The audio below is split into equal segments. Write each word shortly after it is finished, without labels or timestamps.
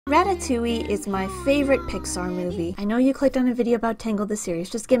Ratatouille is my favorite Pixar movie. I know you clicked on a video about Tangled the Series,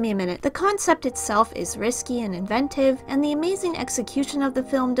 just give me a minute. The concept itself is risky and inventive, and the amazing execution of the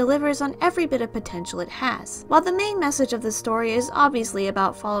film delivers on every bit of potential it has. While the main message of the story is obviously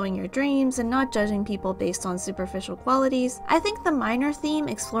about following your dreams and not judging people based on superficial qualities, I think the minor theme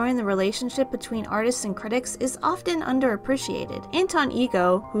exploring the relationship between artists and critics is often underappreciated. Anton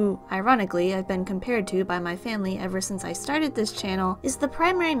Ego, who, ironically, I've been compared to by my family ever since I started this channel, is the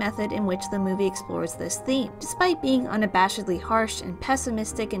primary method in which the movie explores this theme. Despite being unabashedly harsh and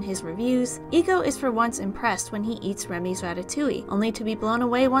pessimistic in his reviews, Ego is for once impressed when he eats Remy's ratatouille, only to be blown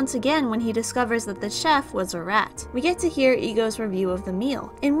away once again when he discovers that the chef was a rat. We get to hear Ego's review of the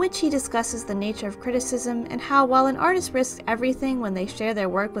meal, in which he discusses the nature of criticism and how while an artist risks everything when they share their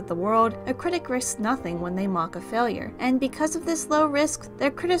work with the world, a critic risks nothing when they mock a failure. And because of this low risk,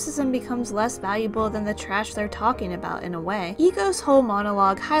 their criticism becomes less valuable than the trash they're talking about in a way. Ego's whole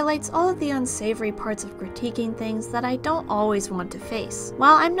monologue highlights all of the unsavory parts of critiquing things that I don't always want to face.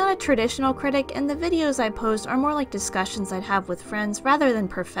 While I'm not a traditional critic and the videos I post are more like discussions I'd have with friends rather than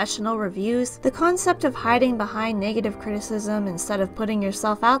professional reviews, the concept of hiding behind negative criticism instead of putting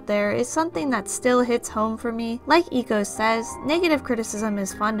yourself out there is something that still hits home for me. Like Ego says, negative criticism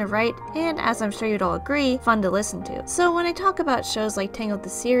is fun to write and, as I'm sure you'd all agree, fun to listen to. So when I talk about shows like Tangled the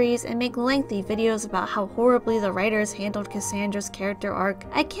Series and make lengthy videos about how horribly the writers handled Cassandra's character arc,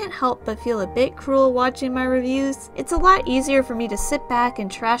 I can't help but feel a bit cruel watching my reviews. It's a lot easier for me to sit back and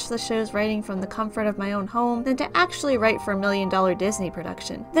trash the show's writing from the comfort of my own home than to actually write for a $1 million Disney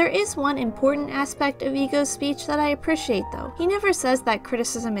production. There is one important aspect of Ego's speech that I appreciate though. He never says that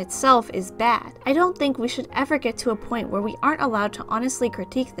criticism itself is bad. I don't think we should ever get to a point where we aren't allowed to honestly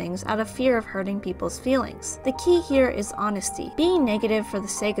critique things out of fear of hurting people's feelings. The key here is honesty. Being negative for the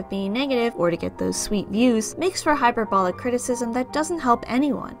sake of being negative, or to get those sweet views, makes for hyperbolic criticism that doesn't help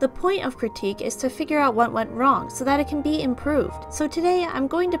anyone. The point of critique is to figure out what went wrong so that it can be improved. So today I'm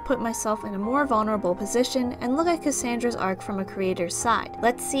going to put myself in a more vulnerable position and look at Cassandra's arc from a creator's side.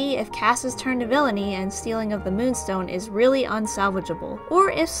 Let's see if Cass's turn to villainy and stealing of the Moonstone is really unsalvageable,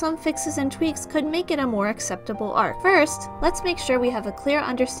 or if some fixes and tweaks could make it a more acceptable arc. First, let's make sure we have a clear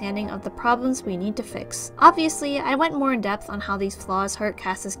understanding of the problems we need to fix. Obviously, I went more in depth on how these flaws hurt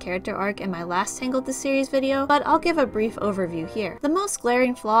Cass's character arc in my last Tangled the Series video, but I'll give a brief overview here. The most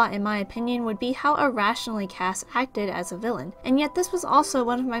glaring flaw, in my opinion, would be how irrationally Cass acted as a villain, and yet this was also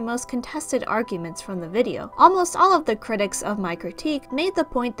one of my most contested arguments from the video. Almost all of the critics of my critique made the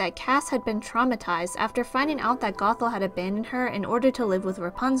point that Cass had been traumatized after finding out that Gothel had abandoned her in order to live with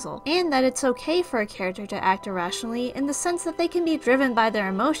Rapunzel, and that it's okay for a character to act irrationally in the sense that they can be driven by their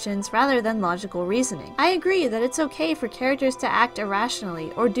emotions rather than logical reasoning. I agree that it's okay for characters to act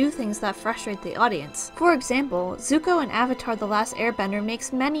irrationally or do things that frustrate the audience. For example, Zuko in Avatar: The Last Airbender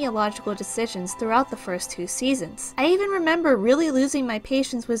makes many illogical decisions throughout the first 2 seasons. I even remember really losing my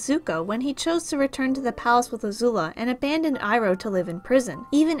patience with Zuko when he chose to return to the palace with Azula and abandoned Iroh to live in prison,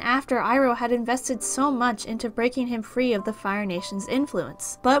 even after Iroh had invested so much into breaking him free of the Fire Nation's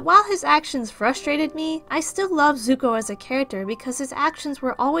influence. But while his actions frustrated me, I still love Zuko as a character because his actions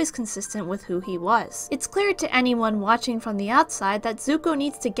were always consistent with who he was. It's clear to anyone watching from the outside that Zuko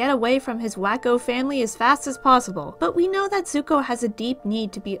needs to get away from his wacko family as fast as possible, but we know that Zuko has a deep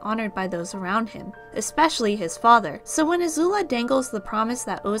need to be honored by those around him, especially his father. So when Azula dangles the promise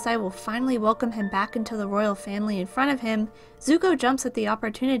that Ozai will finally welcome him back into the royal family in front of him, Zuko jumps at the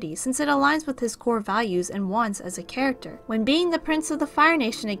opportunity since it aligns with his core values and wants as a character. When being the prince of the Fire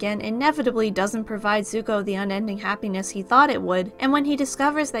Nation again inevitably doesn't provide Zuko the unending happiness he thought it would, and when he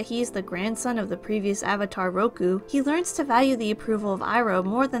discovers that he is the grandson of the previous Avatar Roku, he learns to value the approval of Iroh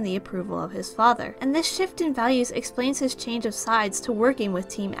more than the approval of his father. And this shift in values explains his change of sides to working with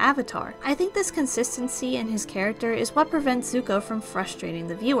Team Avatar. I think this consistency in his character is what prevents Zuko from frustrating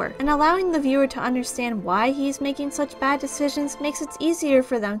the viewer, and allowing the viewer to understand why he is making such bad decisions makes it easier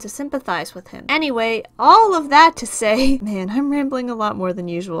for them to sympathize with him. Anyway, all of that to say, man, I'm rambling a lot more than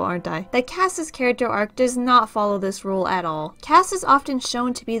usual, aren't I? That Cass's character arc does not follow this rule at all. Cass is often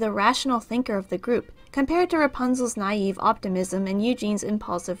shown to be the rational thinker of the group, compared to Rapunzel's naive optimism and Eugene's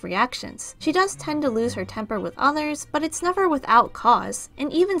impulsive reactions. She does tend to lose her temper with others, but it's never without cause.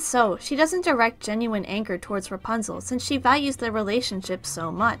 And even so, she doesn't direct genuine anger towards Rapunzel since she values their relationship so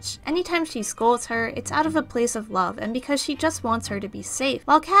much. Anytime she scolds her, it's out of a place of love and because she just wants her to be safe.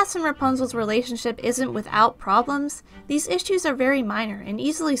 While Cass and Rapunzel's relationship isn't without problems, these issues are very minor and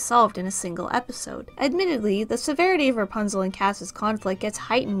easily solved in a single episode. Admittedly, the severity of Rapunzel and Cass's conflict gets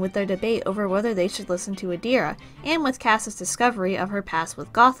heightened with their debate over whether they should listen listen to Adira, and with Cass's discovery of her past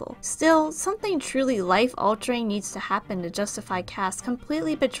with Gothel. Still, something truly life-altering needs to happen to justify Cass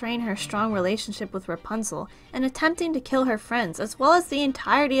completely betraying her strong relationship with Rapunzel and attempting to kill her friends as well as the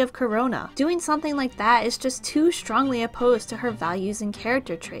entirety of Corona. Doing something like that is just too strongly opposed to her values and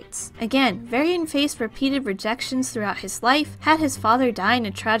character traits. Again, Varian faced repeated rejections throughout his life, had his father die in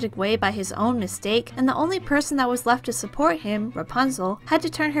a tragic way by his own mistake, and the only person that was left to support him, Rapunzel, had to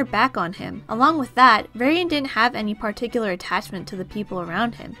turn her back on him. Along with that, Varian didn't have any particular attachment to the people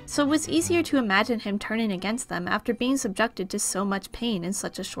around him, so it was easier to imagine him turning against them after being subjected to so much pain in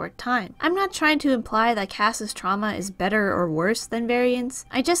such a short time. I'm not trying to imply that Cass's trauma is better or worse than Varian's,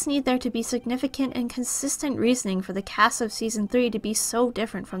 I just need there to be significant and consistent reasoning for the Cass of Season 3 to be so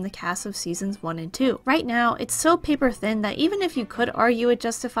different from the Cass of Seasons 1 and 2. Right now, it's so paper thin that even if you could argue it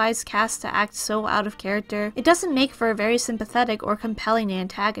justifies Cass to act so out of character, it doesn't make for a very sympathetic or compelling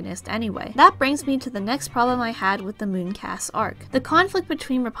antagonist anyway. That brings me to the next problem I had with the Moon Cass arc. The conflict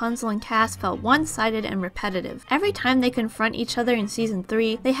between Rapunzel and Cass felt one-sided and repetitive. Every time they confront each other in Season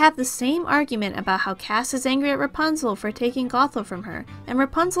 3, they have the same argument about how Cass is angry at Rapunzel for taking Gothel from her, and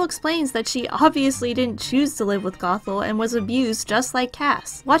Rapunzel explains that she obviously didn't choose to live with Gothel and was abused just like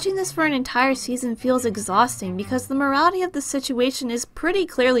Cass. Watching this for an entire season feels exhausting because the morality of the situation is pretty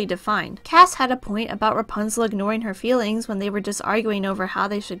clearly defined. Cass had a point about Rapunzel ignoring her feelings when they were just arguing over how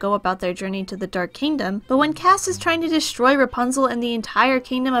they should go about their journey to the Dark Kingdom, but when Cass is trying to destroy Rapunzel and the entire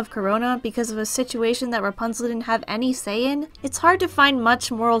kingdom of Corona because of a situation that Rapunzel didn't have any say in, it's hard to find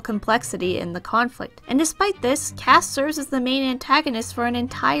much moral complexity in the conflict. And despite this, Cass serves as the main antagonist for an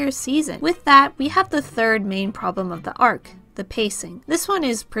entire season. With that, we have the third main problem of the arc: the pacing. This one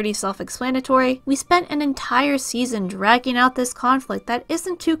is pretty self-explanatory. We spent an entire season dragging out this conflict that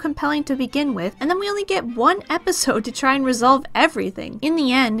isn't too compelling to begin with, and then we only get one episode to try and resolve everything. In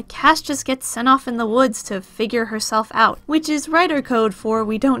the end, Cass just gets sent off in the woods to figure herself out, which is writer code for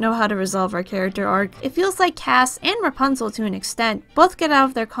we don't know how to resolve our character arc. It feels like Cass and Rapunzel, to an extent, both get out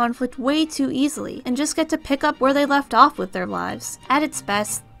of their conflict way too easily and just get to pick up where they left off with their lives. At its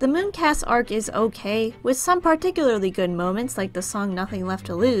best, the Moon Cass arc is okay, with some particularly good moments like the song Nothing Left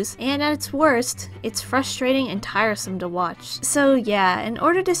to Lose, and at its worst, it's frustrating and tiresome to watch. So yeah, in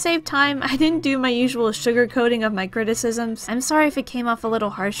order to save time, I didn't do my usual sugarcoating of my criticisms. I'm sorry if it came off a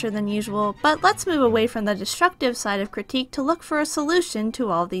little harsher than usual, but let's move away from the destructive side of critique to look for a solution to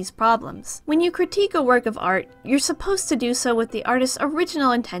all these problems. When you critique a work of art, you're supposed to do so with the artist's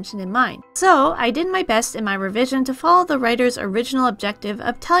original intention in mind. So I did my best in my revision to follow the writer's original objective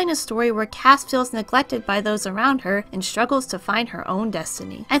of telling a story where Cass feels neglected by those around her and struggles to find her own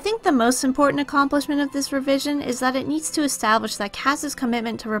destiny. I think the most important accomplishment of this revision is that it needs to establish that Cass's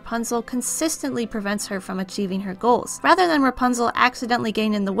commitment to Rapunzel consistently prevents her from achieving her goals, rather than Rapunzel accidentally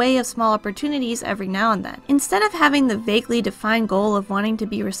getting in the way of small opportunities every now and then. Instead of having the vaguely defined goal of wanting to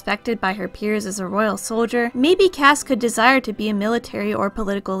be respected by her peers as a royal soldier, maybe Cass could desire to be a military or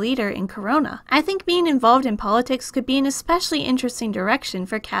political leader in Corona. I think being involved in politics could be an especially interesting direction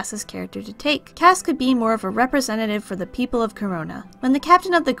for Cass's character to take. Cass could be more of a representative for the people of Corona. When the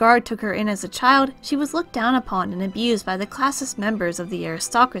captain of the guard took her in as a child, she was looked down upon and abused by the classist members of the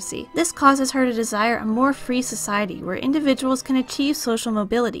aristocracy. This causes her to desire a more free society where individuals can achieve social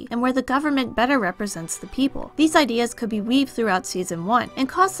mobility and where the government better represents the people. These ideas could be weaved throughout Season 1 and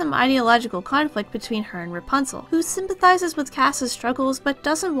cause some ideological conflict between her and Rapunzel, who sympathizes with Cass's struggles but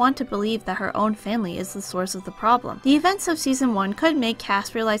doesn't want to believe that her own family is the source of the problem. The events of Season 1 could make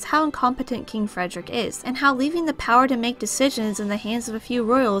Cass realize how incompetent King Frederick is, and how leaving the power to make decisions in the hands of a few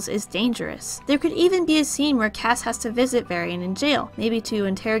royals is dangerous. There could even be a scene where Cass has to visit Varian in jail, maybe to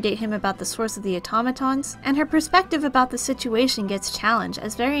interrogate him about the source of the automatons, and her perspective about the situation gets challenged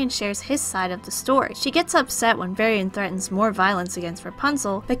as Varian shares his side of the story. She gets upset when Varian threatens more violence against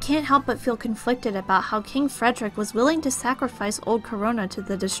Rapunzel, but can't help but feel conflicted about how King Frederick was willing to sacrifice old Corona to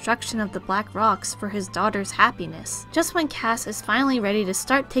the destruction of the Black Rocks for his daughter's happiness. Just when Cass is finally ready to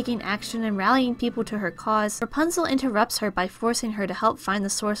start taking action and rallying people to her cause, Rapunzel interrupts her by forcing her to help find the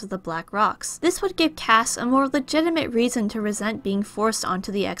source of the Black Rocks. This would give Cass a more legitimate reason to resent being forced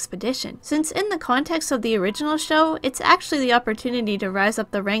onto the expedition, since in the context of the original show, it's actually the opportunity to rise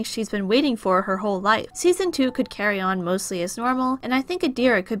up the ranks she's been waiting for her whole life. Season 2 could carry on mostly as normal, and I think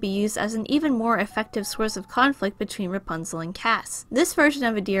Adira could be used as an even more effective source of conflict between Rapunzel and Cass. This version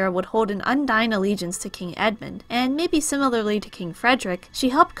of Adira would hold an undying allegiance to King Edmund, and maybe similarly to King Frederick, toxic. She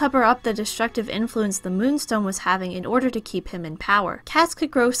helped cover up the destructive influence the Moonstone was having in order to keep him in power. Cass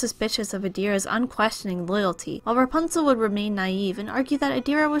could grow suspicious of Adira's unquestioning loyalty, while Rapunzel would remain naive and argue that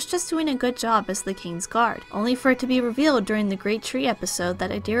Adira was just doing a good job as the king's guard, only for it to be revealed during the Great Tree episode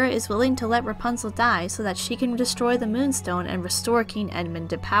that Adira is willing to let Rapunzel die so that she can destroy the Moonstone and restore King Edmund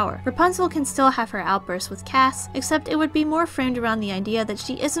to power. Rapunzel can still have her outbursts with Cass, except it would be more framed around the idea that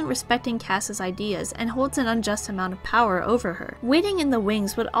she isn't respecting Cass's ideas and holds an unjust amount of power over her. Waiting in the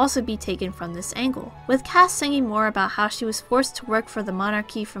Wings would also be taken from this angle, with Cass singing more about how she was forced to work for the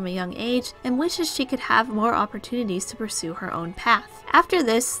monarchy from a young age and wishes she could have more opportunities to pursue her own path. After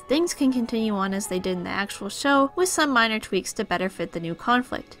this, things can continue on as they did in the actual show, with some minor tweaks to better fit the new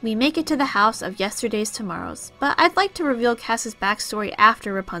conflict. We make it to the house of yesterday's tomorrows, but I'd like to reveal Cass's backstory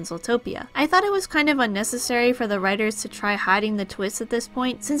after Rapunzeltopia. I thought it was kind of unnecessary for the writers to try hiding the twist at this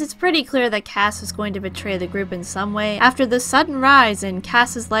point, since it's pretty clear that Cass was going to betray the group in some way after the sudden rise in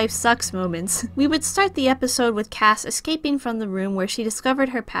Cass's life sucks moments. We would start the episode with Cass escaping from the room where she discovered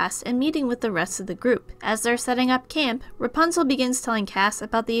her past and meeting with the rest of the group. As they're setting up camp, Rapunzel begins telling Cass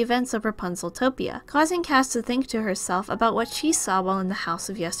about the events of Rapunzeltopia, causing Cass to think to herself about what she saw while in the house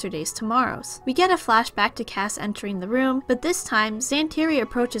of yesterday's tomorrows. We get a flashback to Cass entering the room, but this time Xantiri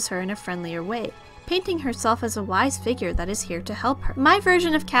approaches her in a friendlier way, painting herself as a wise figure that is here to help her. My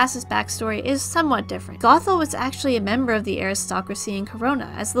version of Cass's backstory is somewhat different. Gothel was actually a member of the aristocracy in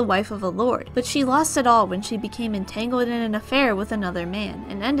Corona as the wife of a lord, but she lost it all when she became entangled in an affair with another man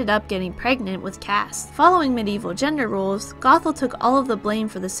and ended up getting pregnant with Cass. Following medieval gender roles, Gothel took all of the blame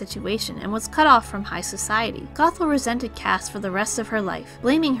for the situation and was cut off from high society. Gothel resented Cass for the rest of her life,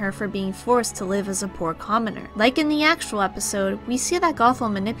 blaming her for being forced to live as a poor commoner. Like in the actual episode, we see that Gothel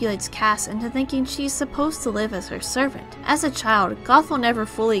manipulates Cass into thinking she's supposed to live as her servant. As a child, Gothel never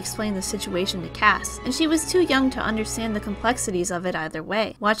fully explained the situation to Cass, and she was too young to understand the complexities of it either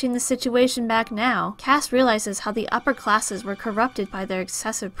way. Watching the situation back now, Cass realizes how the upper classes were corrupted by their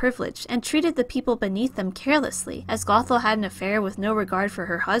excessive privilege and treated the people beneath them carelessly, as Gothel had an affair with no regard for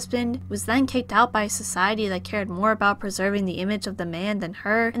her husband, was then kicked out by a society that cared more about preserving the image of the man than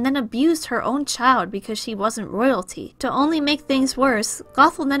her, and then abused her own child because she wasn't royalty. To only make things worse,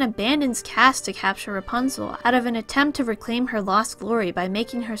 Gothel then abandons Cass to capture Rapunzel out of an attempt to reclaim her lost glory by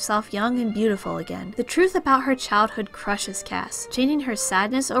making herself young and beautiful again. The truth about her childhood crushes Cass, changing her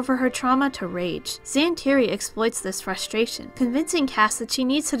sadness over her trauma to rage. Xantiri exploits this frustration, convincing Cass that she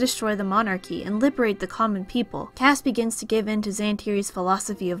needs to destroy the monarchy and liberate the common people. Cass begins to give in to Xantiri's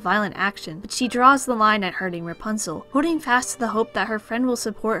philosophy of violent action, but she draws the line at hurting Rapunzel, holding fast to the hope that her friend will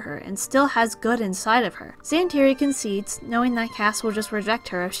support her and still has good inside of her. Xantiri concedes, knowing that Cass will just reject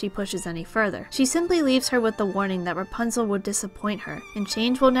her if she pushes any further. She simply leaves her with the warning that Rapunzel would disappoint her, and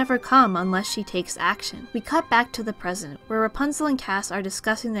change will never come unless she takes action. We cut back to the present, where Rapunzel and Cass are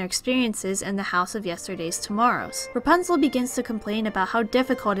discussing their experiences in the house of yesterday's tomorrows. Rapunzel begins to complain about how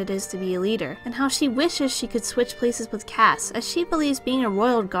difficult it is to be a leader, and how she wishes she could switch places with Cass, as she believes being a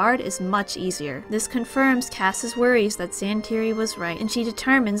royal guard is much easier. This confirms Cass's worries that Xantiri was right, and she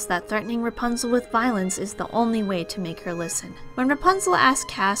determines that threatening Rapunzel with violence is the only way to make her listen. When Rapunzel asks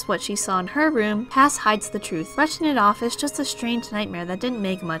Cass what she saw in her room, Cass hides the truth, brushing it off as just a strange nightmare that didn't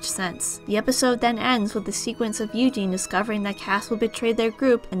make much sense. The episode then ends with the sequence of Eugene discovering that Cass will betray their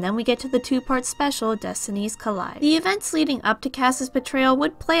group, and then we get to the two-part special, Destinies Collide. The events leading up to Cass's betrayal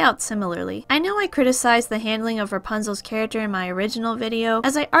would play out similarly. I know I criticized the handling of Rapunzel's character in my original video,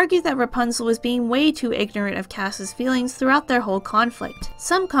 as I argued that Rapunzel was being way too ignorant of Cass's feelings throughout their whole conflict.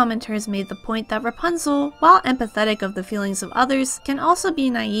 Some commenters made the point that Rapunzel, while empathetic of the feelings of others, can also be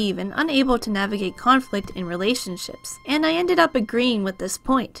naive and unable to navigate conflict in relationships, and I ended up agreeing with this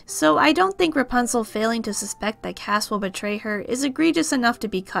point. So I don't think Rapunzel failing to suspect that Cass will betray her is egregious enough to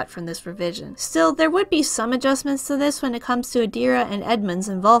be cut from this revision. Still, there would be some adjustments to this when it comes to Adira and Edmund's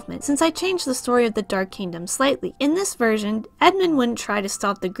involvement, since I changed the story of the Dark Kingdom slightly. In this version, Edmund wouldn't try to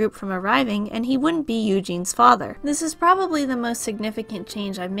stop the group from arriving, and he wouldn't be Eugene's father. This is probably the most significant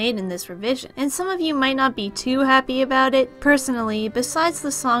change I've made in this revision, and some of you might not be too happy about it. Personally, besides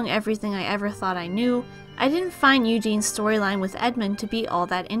the song Everything I Ever Thought I Knew, I didn't find Eugene's storyline with Edmund to be all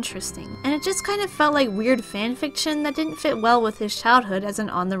that interesting, and it just kind of felt like weird fanfiction that didn't fit well with his childhood as an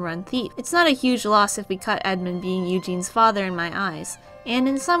on-the-run thief. It's not a huge loss if we cut Edmund being Eugene's father in my eyes, and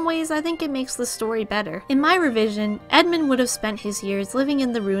in some ways I think it makes the story better. In my revision, Edmund would have spent his years living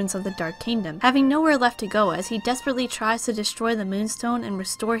in the ruins of the Dark Kingdom, having nowhere left to go as he desperately tries to destroy the Moonstone and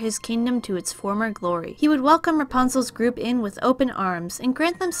restore his kingdom to its former glory. He would welcome Rapunzel's group in with open arms and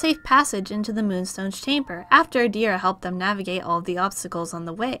grant them safe passage into the Moonstone's chamber after Adira helped them navigate all of the obstacles on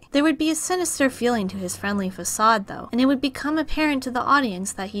the way. There would be a sinister feeling to his friendly facade though, and it would become apparent to the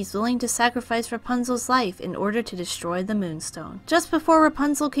audience that he's willing to sacrifice Rapunzel's life in order to destroy the Moonstone. Just before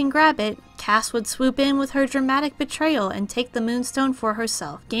Rapunzel can grab it, Cass would swoop in with her dramatic betrayal and take the Moonstone for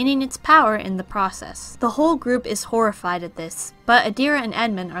herself, gaining its power in the process. The whole group is horrified at this, but Adira and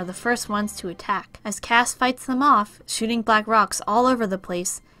Edmund are the first ones to attack. As Cass fights them off, shooting black rocks all over the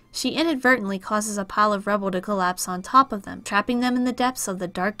place, she inadvertently causes a pile of rubble to collapse on top of them, trapping them in the depths of the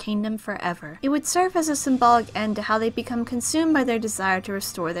Dark Kingdom forever. It would serve as a symbolic end to how they become consumed by their desire to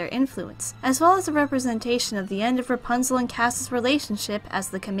restore their influence, as well as a representation of the end of Rapunzel and Cass's relationship as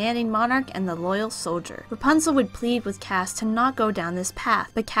the commanding monarch and the loyal soldier. Rapunzel would plead with Cass to not go down this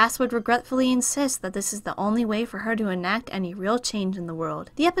path, but Cass would regretfully insist that this is the only way for her to enact any real change in the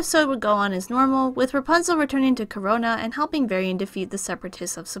world. The episode would go on as normal, with Rapunzel returning to Corona and helping Varian defeat the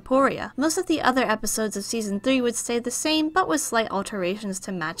Separatists of Seporia. Most of the other episodes of Season 3 would stay the same, but with slight alterations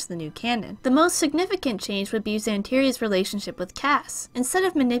to match the new canon. The most significant change would be Xantiri's relationship with Cass. Instead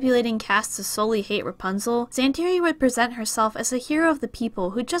of manipulating Cass to solely hate Rapunzel, Xantiri would present herself as a hero of the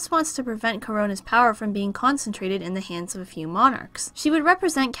people who just wants to prevent Corona's power from being concentrated in the hands of a few monarchs. She would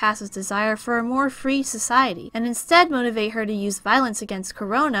represent Cass's desire for a more free society, and instead motivate her to use violence against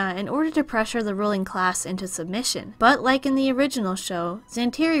Corona in order to pressure the ruling class into submission. But like in the original show,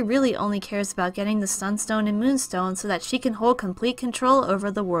 Xantiri really only cares about getting the Sunstone and Moonstone so that she can hold complete control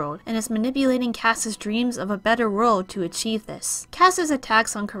over the world, and is manipulating Cass's dreams of a better world to achieve this. Cass's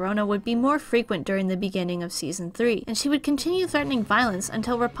attacks on Corona would be more frequent during the beginning of Season 3, and she would continue threatening violence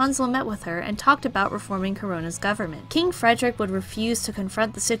until Rapunzel met with her and talked about reforming Corona's government. King Frederick would refuse to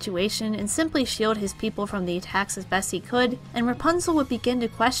confront the situation and simply shield his people from the attacks as best he could, and Rapunzel would begin to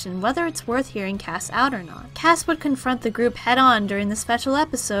question whether it's worth hearing Cass out or not. Cass would confront the group head-on during the special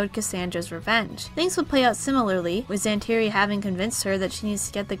episode Cassandra's Revenge. Things would play out similarly, with Xantiri having convinced her that she needs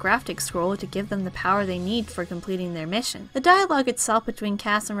to get the graphic scroll to give them the power they need for completing their mission. The dialogue itself between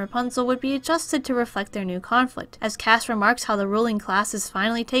Cass and Rapunzel would be adjusted to reflect their new conflict, as Cass remarks how the ruling class is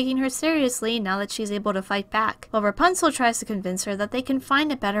finally taking her seriously now that she's able to fight back, while Rapunzel tries to convince her that they can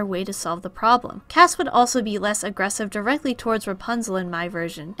find a better way to solve the problem. Cass would also be less aggressive directly towards Rapunzel in my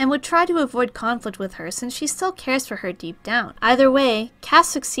version, and would try to avoid conflict with her since she still cares for her deep down. Either way, Cass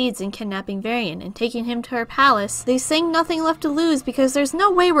succeeds in kidnapping Varian and taking him to her palace. They sing Nothing Left to Lose because there's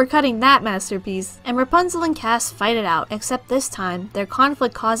no way we're cutting that masterpiece. And Rapunzel and Cass fight it out, except this time, their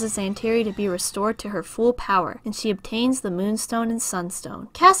conflict causes Xantiri to be restored to her full power, and she obtains the Moonstone and Sunstone.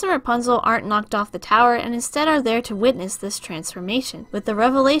 Cass and Rapunzel aren't knocked off the tower and instead are there to witness this transformation. With the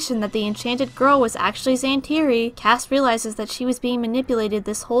revelation that the enchanted girl was actually Xantiri, Cass realizes that she was being manipulated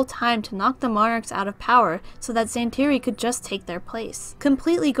this whole time to knock the monarchs out of power so that Xantiri could just take their place,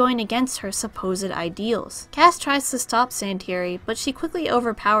 completely going against her supposed ideals. Cass tries to stop Xantiri, but she quickly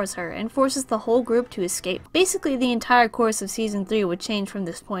overpowers her and forces the whole group to escape. Basically, the entire course of Season 3 would change from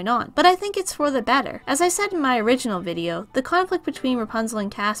this point on, but I think it's for the better. As I said in my original video, the conflict between Rapunzel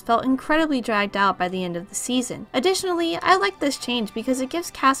and Cass felt incredibly dragged out by the end of the season. Additionally, I like this change because it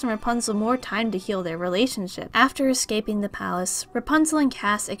gives Cass and Rapunzel more time to heal their relationship. After escaping the palace, Rapunzel and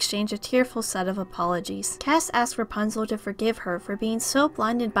Cass exchange a tearful set of apologies. Cass asks Rapunzel to forgive her for being so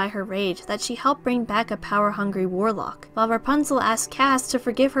blinded by her rage that she helped bring back a power-hungry warlock, while Rapunzel asks Cass to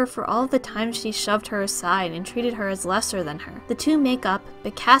forgive her for all the times she shoved her aside and treated her as lesser than her. The two make up,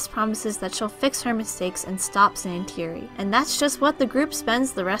 but Cass promises that she'll fix her mistakes and stop Xantiri, and that's just what the group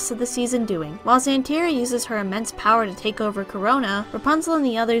spends the rest of the season doing. While Xantiri uses her immense power to take over Corona, Rapunzel and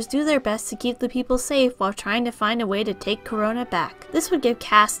the others do their best to keep the people safe while trying to find a way to take Corona back. This would give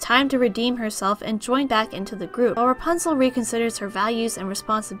Cass time to redeem herself and join back into the group, while Rapunzel reconsiders her values and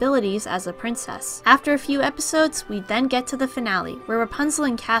responsibilities as a princess. After a few episodes, we then get to the finale, where Rapunzel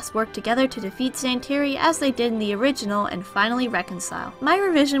and Cass work together to defeat Xantiri as they did in the original and finally reconcile. My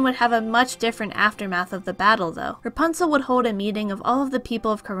revision would have a much different aftermath of the battle though. Rapunzel would hold a meeting of all of the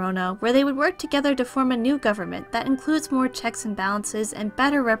people of Corona where they would work together to form a new government that includes more checks and balances and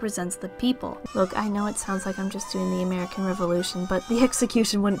better represents the people. Look, I know it sounds like I'm just doing the American Revolution, but the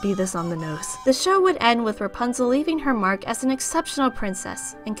execution wouldn't be this on the nose. The show would end with Rapunzel leaving her mark as an exceptional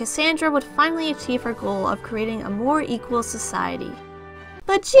princess, and Cassandra would finally achieve her goal of creating a more equal society.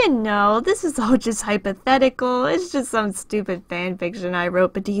 But you know, this is all just hypothetical. It's just some stupid fanfiction I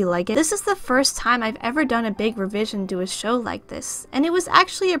wrote, but do you like it? This is the first time I've ever done a big revision to a show like this, and it was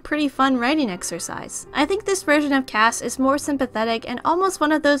actually a pretty fun writing exercise. I think this version of Cass is more sympathetic and almost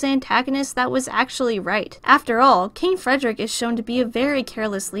one of those antagonists that was actually right. After all, King Frederick is shown to be a very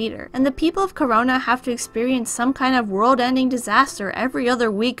careless leader, and the people of Corona have to experience some kind of world-ending disaster every other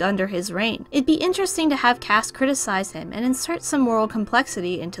week under his reign. It'd be interesting to have Cass criticize him and insert some moral complexity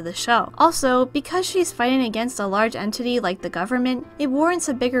into the show. Also, because she's fighting against a large entity like the government, it warrants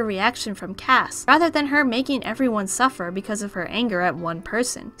a bigger reaction from Cass, rather than her making everyone suffer because of her anger at one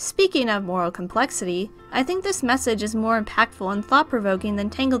person. Speaking of moral complexity, I think this message is more impactful and thought-provoking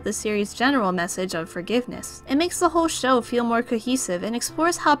than Tangled the Series' general message of forgiveness. It makes the whole show feel more cohesive and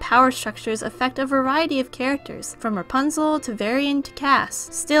explores how power structures affect a variety of characters, from Rapunzel to Varian to Cass.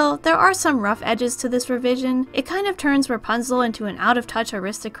 Still, there are some rough edges to this revision. It kind of turns Rapunzel into an out-of-touch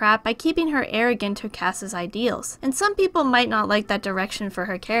aristocrat by keeping her arrogant to Cass's ideals, and some people might not like that direction for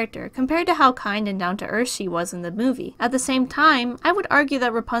her character compared to how kind and down-to-earth she was in the movie. At the same time, I would argue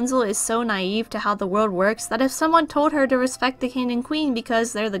that Rapunzel is so naive to how the world works that if someone told her to respect the king and queen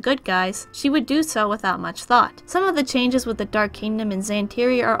because they're the good guys, she would do so without much thought. Some of the changes with the Dark Kingdom and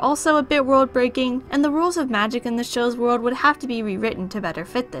Xantiri are also a bit world-breaking, and the rules of magic in the show's world would have to be rewritten to better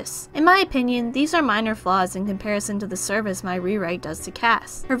fit this. In my opinion, these are minor flaws in comparison to the service my rewrite does to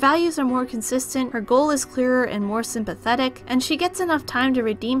Cass. Her values are more consistent, her goal is clearer and more sympathetic, and she gets enough time to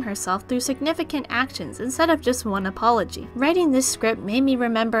redeem herself through significant actions instead of just one apology. Writing this script made me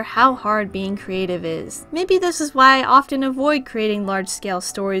remember how hard being creative is. Maybe this is why I often avoid creating large-scale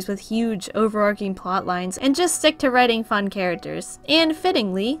stories with huge, overarching plot lines and just stick to writing fun characters. And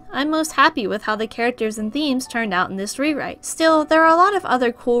fittingly, I'm most happy with how the characters and themes turned out in this rewrite. Still, there are a lot of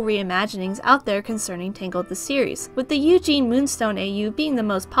other cool reimaginings out there concerning Tangled the Series, with the Eugene Moonstone AU being the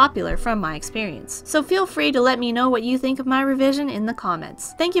most popular from my experience. So feel free to let me know what you think of my revision in the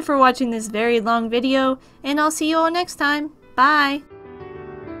comments. Thank you for watching this very long video, and I'll see you all next time. Bye!